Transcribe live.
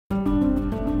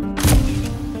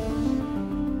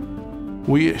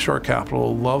We at Shore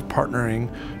Capital love partnering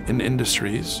in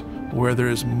industries where there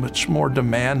is much more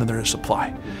demand than there is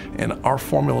supply. And our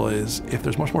formula is, if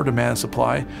there's much more demand and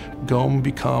supply, go and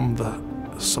become the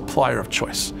supplier of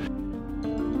choice.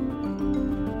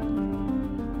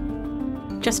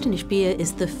 Justin Ishbia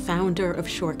is the founder of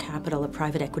Shore Capital, a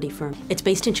private equity firm. It's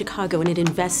based in Chicago and it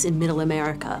invests in middle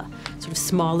America, sort of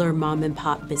smaller mom and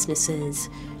pop businesses,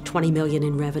 20 million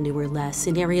in revenue or less,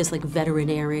 in areas like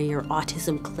veterinary or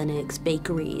autism clinics,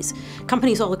 bakeries,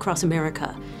 companies all across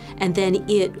America. And then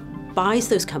it buys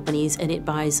those companies and it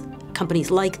buys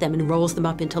companies like them and rolls them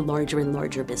up into larger and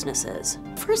larger businesses.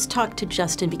 First talked to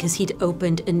Justin because he'd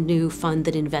opened a new fund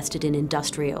that invested in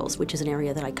industrials, which is an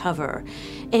area that I cover.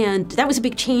 And that was a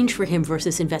big change for him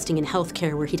versus investing in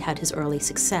healthcare where he'd had his early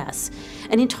success.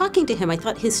 And in talking to him, I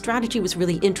thought his strategy was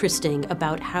really interesting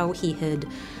about how he had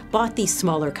bought these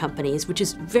smaller companies, which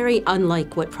is very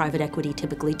unlike what private equity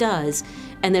typically does,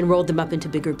 and then rolled them up into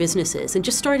bigger businesses, and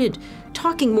just started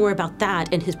talking more about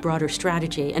that and his broader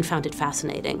strategy and found it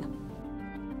fascinating.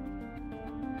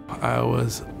 I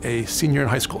was a senior in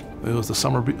high school. It was the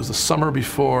summer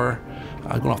before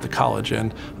going off to college,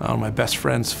 and my best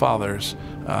friend's father's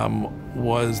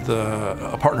was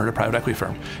a partner at a private equity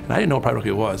firm. And I didn't know what private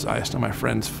equity was. I just knew my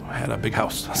friends had a big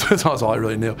house. So that's all I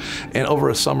really knew. And over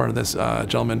a summer, this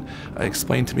gentleman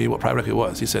explained to me what private equity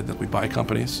was. He said that we buy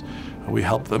companies, we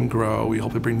help them grow, we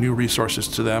hope to bring new resources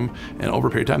to them, and over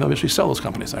a period of time, they'll eventually sell those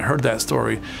companies. I heard that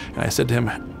story, and I said to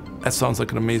him, that sounds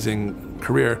like an amazing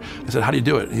career. I said, how do you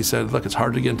do it? And he said, look, it's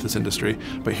hard to get into this industry,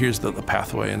 but here's the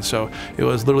pathway. And so it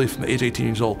was literally from the age of 18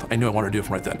 years old, I knew I wanted to do it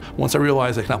from right then. Once I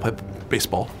realized I could not play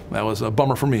baseball, that was a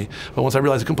bummer for me. But once I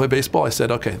realized I couldn't play baseball, I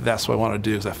said, okay, that's what I want to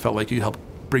do, because I felt like you could help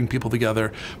bring people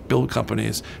together, build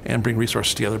companies, and bring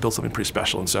resources together, build something pretty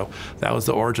special. And so that was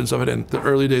the origins of it. And the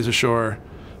early days of Shore,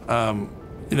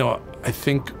 you know, I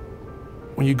think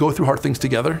when you go through hard things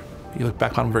together, you look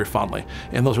back on them very fondly.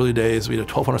 In those early days, we had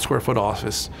a 1,200 square foot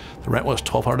office. The rent was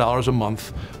 $1,200 a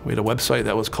month. We had a website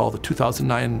that was called the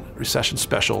 2009 Recession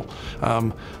Special.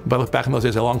 But I look back on those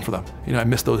days, I long for them. You know, I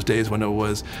miss those days when it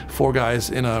was 4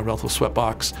 guys in a relative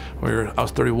sweatbox. I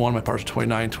was 31, my partners were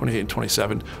 29, 28, and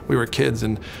 27. We were kids,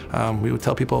 and we would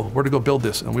tell people where to go build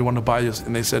this, and we wanted to buy this.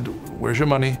 And they said, where's your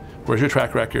money? Where's your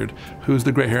track record? Who's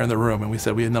the gray hair in the room? And we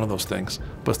said, we had none of those things.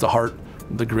 But it's the heart,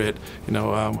 the grit, you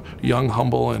know, young,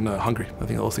 humble, and hungry. I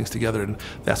think those things together, and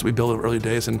that's what we built in the early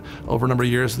days. And over a number of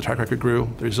years, the track record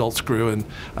grew, the results grew, and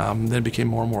then it became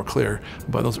more and more clear.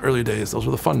 But those early days, those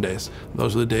were the fun days.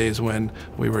 Those were the days when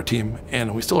we were a team,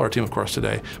 and we still are a team, of course,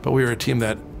 today. But we were a team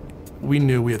that we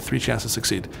knew we had 3 chances to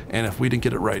succeed, and if we didn't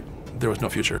get it right, there was no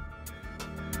future.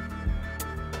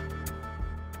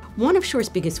 One of Shore's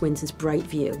biggest wins is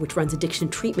Brightview, which runs addiction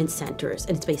treatment centers,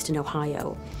 and it's based in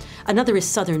Ohio. Another is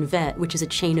Southern Vet, which is a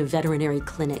chain of veterinary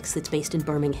clinics that's based in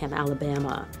Birmingham,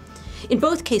 Alabama. In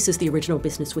both cases, the original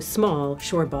business was small.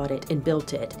 Shore bought it and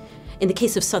built it. In the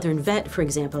case of Southern Vet, for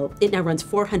example, it now runs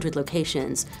 400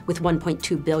 locations with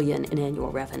 $1.2 billion in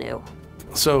annual revenue.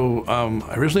 So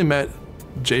I originally met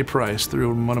Jay Price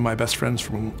through one of my best friends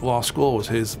from law school. Was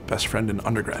his best friend in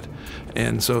undergrad.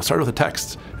 And so it started with a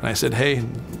text, and I said, hey,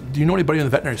 do you know anybody in the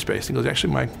veterinary space? He goes,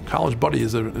 actually, my college buddy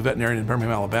is a veterinarian in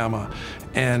Birmingham, Alabama.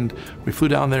 And we flew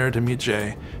down there to meet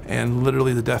Jay, and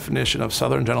literally the definition of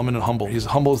Southern gentleman and humble. He's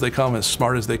humble as they come, as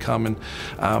smart as they come. And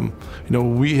you know,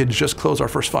 we had just closed our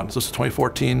first fund. So this was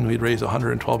 2014. We'd raised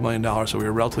 $112 million, so we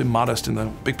were relatively modest in the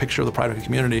big picture of the private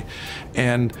community.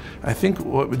 And I think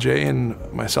what Jay and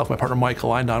myself, my partner Mike,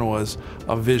 aligned on was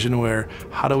a vision where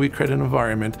how do we create an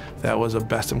environment that was a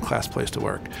best-in-class place to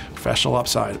work? Professional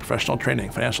upside, professional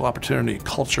training, financial opportunity,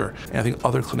 culture. And I think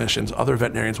other clinicians, other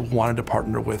veterinarians wanted to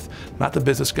partner with not the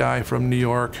business guy from New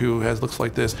York who looks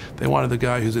like this. They wanted the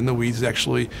guy who's in the weeds, who's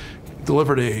actually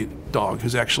delivered a dog,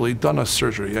 who's actually done a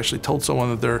surgery, actually told someone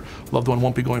that their loved one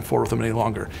won't be going forward with them any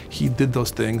longer. He did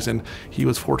those things, and he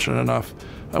was fortunate enough.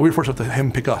 We were fortunate to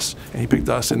him pick us, and he picked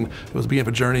us, and it was the beginning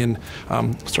of a journey, and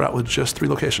started out with just 3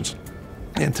 locations.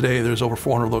 And today there's over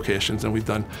 400 locations, and we've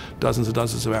done dozens and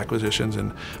dozens of acquisitions.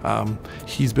 And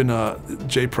he's been,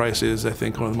 Jay Price is, I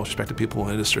think, one of the most respected people in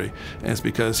the industry. And it's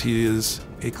because he is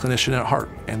a clinician at heart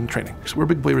and training. So we're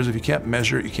big believers if you can't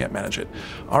measure it, you can't manage it.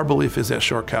 Our belief is that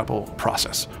Shore Capital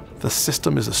process. The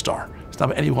system is a star. It's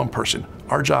not about any one person.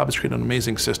 Our job is to create an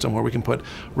amazing system where we can put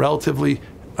relatively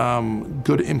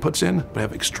good inputs in, but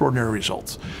have extraordinary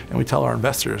results. And we tell our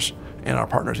investors and our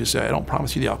partners, we say, I don't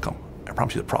promise you the outcome. I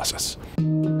promise you the process.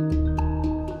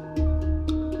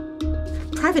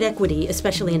 Private equity,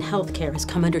 especially in healthcare, has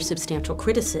come under substantial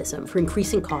criticism for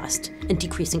increasing costs and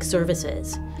decreasing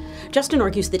services. Justin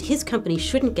argues that his company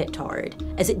shouldn't get tarred,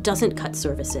 as it doesn't cut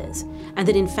services, and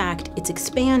that in fact it's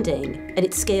expanding, and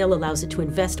its scale allows it to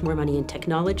invest more money in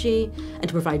technology and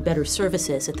to provide better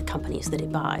services at the companies that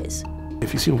it buys.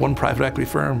 If you see one private equity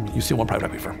firm, you see one private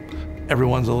equity firm.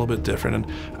 Everyone's a little bit different,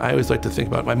 and I always like to think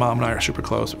about, my mom and I are super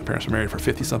close. My parents were married for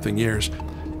 50-something years.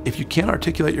 If you can't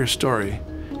articulate your story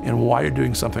and why you're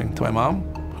doing something to my mom,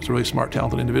 who's a really smart,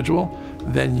 talented individual,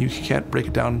 then you can't break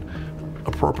it down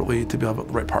appropriately to have the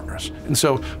right partners. And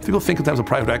so people think in terms of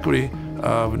private equity,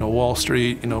 Wall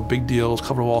Street, big deals,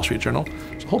 cover Wall Street Journal.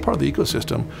 It's a whole part of the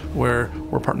ecosystem where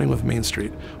we're partnering with Main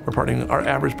Street. We're partnering, our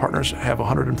average partners have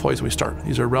 100 employees when we start.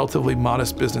 These are relatively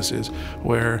modest businesses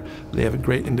where they have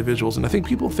great individuals. And I think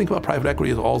people think about private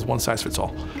equity as all one size fits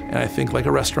all. And I think like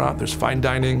a restaurant, there's fine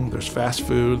dining, there's fast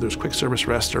food, there's quick service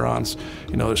restaurants,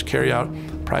 there's carry out.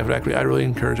 Private equity, I really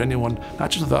encourage anyone,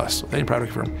 not just with us, with any private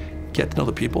equity firm, get to know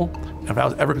the people. And if I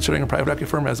was ever considering a private equity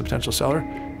firm as a potential seller,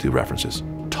 do references.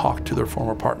 Talk to their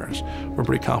former partners. We're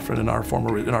pretty confident in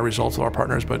our results of our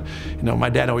partners, but my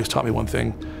dad always taught me one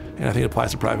thing, and I think it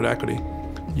applies to private equity.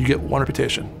 You get one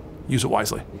reputation, use it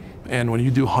wisely. And when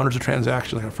you do hundreds of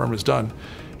transactions like a firm has done,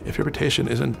 if your reputation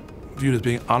isn't viewed as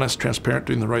being honest, transparent,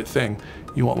 doing the right thing,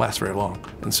 you won't last very long.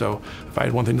 And so if I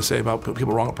had one thing to say about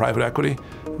people wrong with private equity,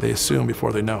 they assume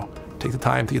before they know. Take the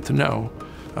time to get to know.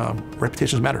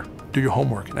 Reputations matter. Do your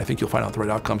homework, and I think you'll find out the right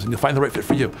outcomes, and you'll find the right fit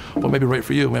for you. What may be right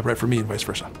for you may be right for me, and vice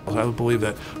versa. I would believe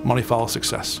that money follows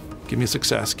success. Give me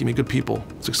success, give me good people,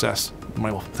 success,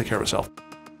 money will take care of itself.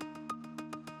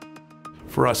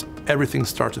 For us, everything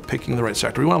starts with picking the right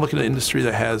sector. We want to look at an industry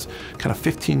that has kind of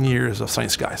 15 years of sunny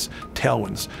skies,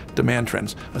 tailwinds, demand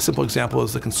trends. A simple example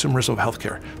is the consumerism of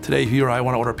healthcare. Today, if you or I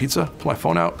want to order a pizza, pull my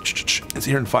phone out, it's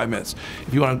here in 5 minutes.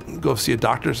 If you want to go see a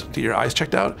doctor to get your eyes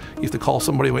checked out, you have to call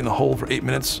somebody, wait in the hold for 8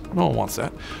 minutes. No one wants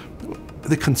that.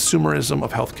 The consumerism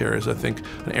of healthcare is, I think,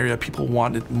 an area people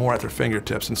want it more at their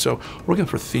fingertips. And so we're looking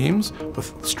for themes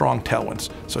with strong tailwinds.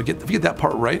 So if you get that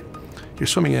part right, you're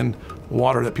swimming in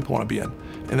water that people want to be in.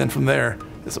 And then from there,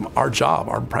 our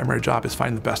primary job is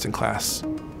finding the best-in-class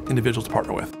individuals to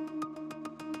partner with.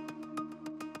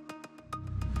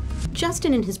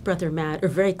 Justin and his brother Matt are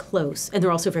very close, and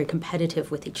they're also very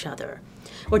competitive with each other.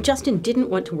 While Justin didn't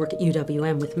want to work at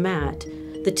UWM with Matt,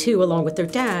 the two, along with their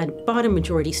dad, bought a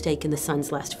majority stake in the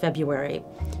Suns last February.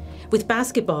 With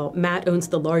basketball, Matt owns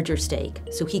the larger stake,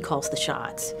 so he calls the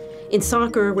shots. In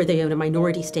soccer, where they own a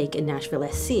minority stake in Nashville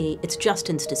SC, it's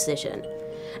Justin's decision.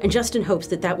 And Justin hopes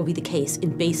that that will be the case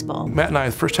in baseball. Matt and I,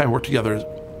 the first time we worked together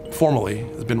formally,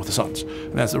 has been with the Suns.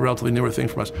 And that's a relatively newer thing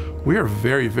from us. We are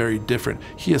very, very different.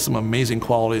 He has some amazing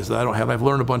qualities that I don't have. I've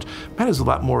learned a bunch. Matt is a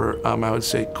lot more, I would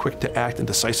say, quick to act and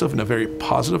decisive in a very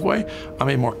positive way. I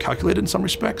mean, more calculated in some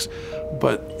respects.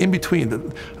 But in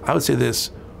between, I would say this,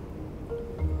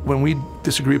 when we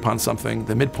disagree upon something,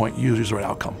 the midpoint usually is the right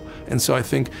outcome. And so I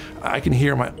think I can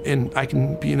hear I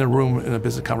can be in a room in a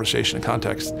business conversation and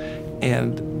context,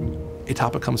 and a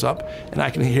topic comes up, and I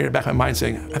can hear it back in my mind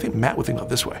saying, I think Matt would think about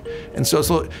it this way. And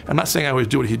so I'm not saying I always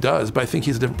do what he does, but I think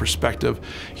he's a different perspective.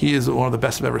 He is one of the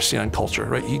best I've ever seen on culture,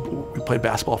 right? He played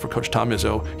basketball for Coach Tom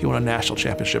Izzo. He won a national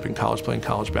championship in college playing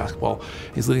college basketball.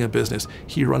 He's leading a business.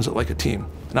 He runs it like a team,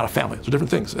 not a family. Those are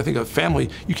different things. I think a family,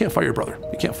 you can't fire your brother.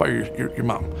 You can't fire your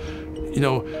mom.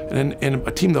 And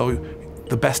a team though,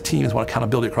 the best teams want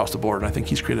accountability across the board, and I think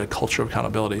he's created a culture of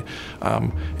accountability.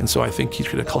 And so I think he's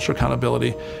created a culture of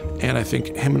accountability, and I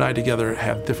think him and I together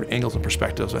have different angles and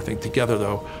perspectives. I think together,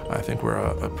 though, I think we're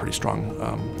a pretty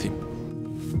strong team.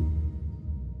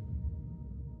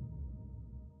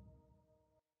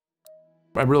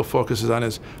 My real focus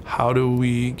is how do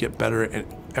we get better at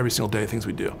every single day, things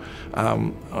we do.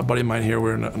 A buddy of mine here,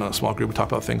 we're in a small group, we talk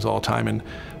about things all the time, and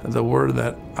the word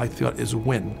that I think about is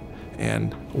win.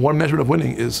 And one measurement of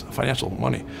winning is financial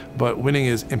money, but winning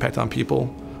is impact on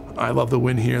people. I love the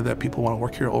win here that people want to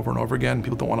work here over and over again.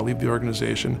 People don't want to leave the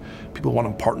organization. People want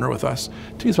to partner with us.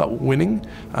 To me, it's about winning.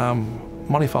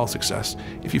 Money follows success.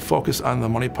 If you focus on the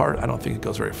money part, I don't think it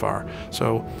goes very far.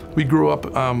 So we grew up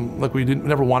like we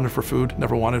never wanted for food,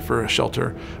 never wanted for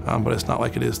shelter, but it's not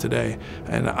like it is today.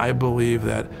 And I believe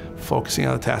that focusing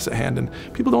on the task at hand, and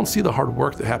people don't see the hard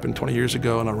work that happened 20 years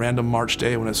ago on a random March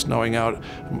day when it's snowing out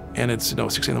and it's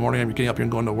 6 in the morning and you're getting up here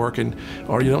and going to work,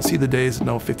 or you don't see the days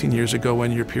 15 years ago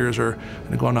when your peers are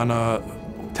going on a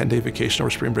 10-day vacation or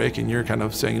spring break and you're kind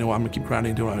of saying, I'm gonna keep grinding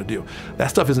and doing what I do. That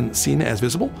stuff isn't seen as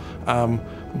visible,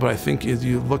 but I think as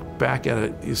you look back at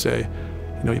it, you say,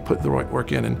 you put the right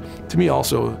work in. And to me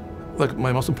also, look,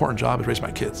 my most important job is raise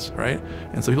my kids, right?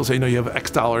 And so people say, you have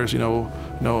X dollars,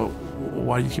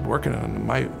 why do you keep working? And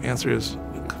my answer is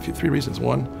three reasons.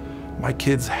 One, my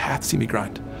kids have to see me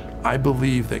grind. I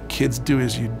believe that kids do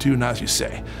as you do, not as you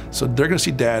say. So they're gonna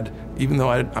see dad, even though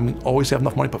I always have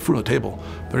enough money to put food on the table,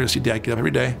 they're gonna see dad get up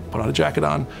every day, put on a jacket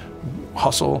on,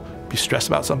 hustle, be stressed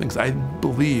about something, because I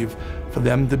believe for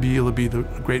them to be able to be the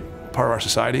great part of our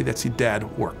society, they see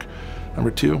dad work. Number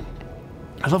two,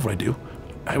 I love what I do.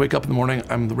 I wake up in the morning,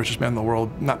 I'm the richest man in the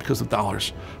world, not because of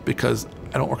dollars, because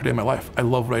I don't work a day in my life. I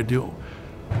love what I do.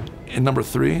 And number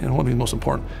three, and one thing most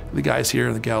important, the guys here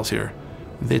and the gals here,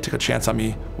 they took a chance on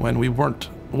me when it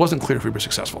wasn't clear if we were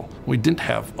successful. We didn't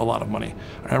have a lot of money.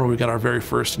 I remember we got our very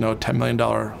first, $10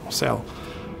 million sale.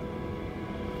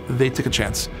 They took a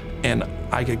chance. And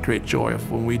I get great joy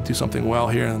of when we do something well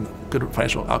here and good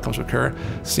financial outcomes occur,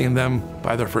 seeing them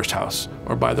buy their first house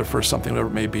or buy their first something, whatever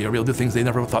it may be, or be able to do things they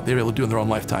never thought they were able to do in their own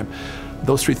lifetime.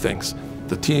 Those three things,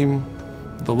 the team,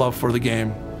 the love for the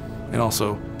game, and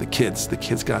also the kids. The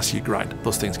kids gotta see you grind.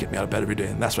 Those things get me out of bed every day,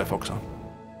 and that's what I focus on.